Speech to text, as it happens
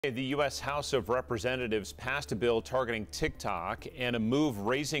The U.S. House of Representatives passed a bill targeting TikTok and a move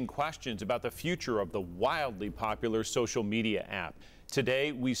raising questions about the future of the wildly popular social media app.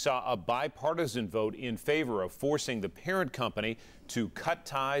 Today, we saw a bipartisan vote in favor of forcing the parent company to cut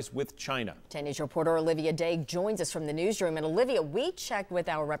ties with China. 10 News reporter Olivia Daig joins us from the newsroom. And Olivia, we checked with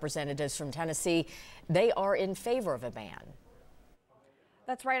our representatives from Tennessee. They are in favor of a ban.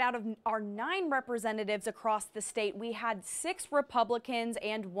 That's right. Out of our 9 representatives across the state, we had 6 Republicans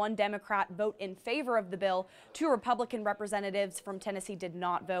and 1 Democrat vote in favor of the bill. 2 Republican representatives from Tennessee did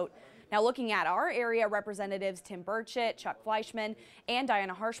not vote. Now, looking at our area representatives, Tim Burchett, Chuck Fleischman, and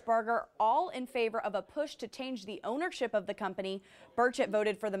Diana Harshbarger, all in favor of a push to change the ownership of the company. Burchett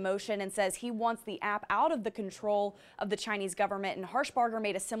voted for the motion and says he wants the app out of the control of the Chinese government. And Harshbarger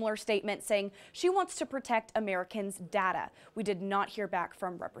made a similar statement saying she wants to protect Americans' data. We did not hear back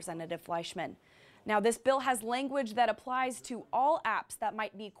from Representative Fleischman. Now, this bill has language that applies to all apps that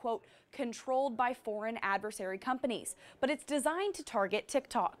might be, quote, controlled by foreign adversary companies, but it's designed to target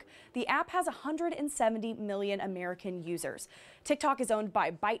TikTok. The app has 170 million American users. TikTok is owned by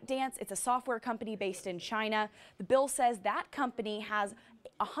ByteDance. It's a software company based in China. The bill says that company has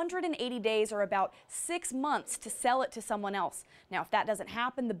 180 days or about 6 months to sell it to someone else. Now, if that doesn't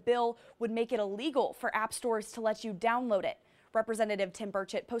happen, the bill would make it illegal for app stores to let you download it. Representative Tim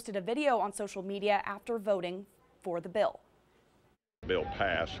Burchett posted a video on social media after voting for the bill. The bill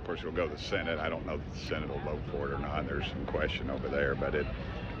passed. Of course, it'll go to the Senate. I don't know if the Senate will vote for it or not. There's some question over there, but it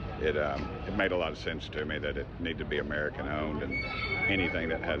made a lot of sense to me that it needed to be American-owned, and anything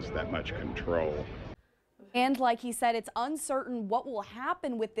that has that much control. And like he said, it's uncertain what will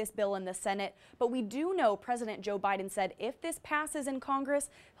happen with this bill in the Senate, but we do know President Joe Biden said if this passes in Congress,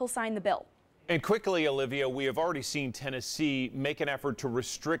 he'll sign the bill. And quickly, Olivia, we have already seen Tennessee make an effort to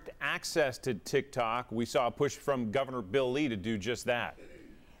restrict access to TikTok. We saw a push from Governor Bill Lee to do just that.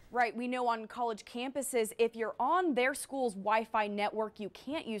 Right. We know on college campuses, if you're on their school's Wi-Fi network, you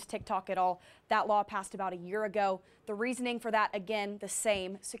can't use TikTok at all. That law passed about a year ago. The reasoning for that, again, the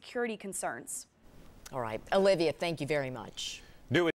same: security concerns. All right. Olivia, thank you very much.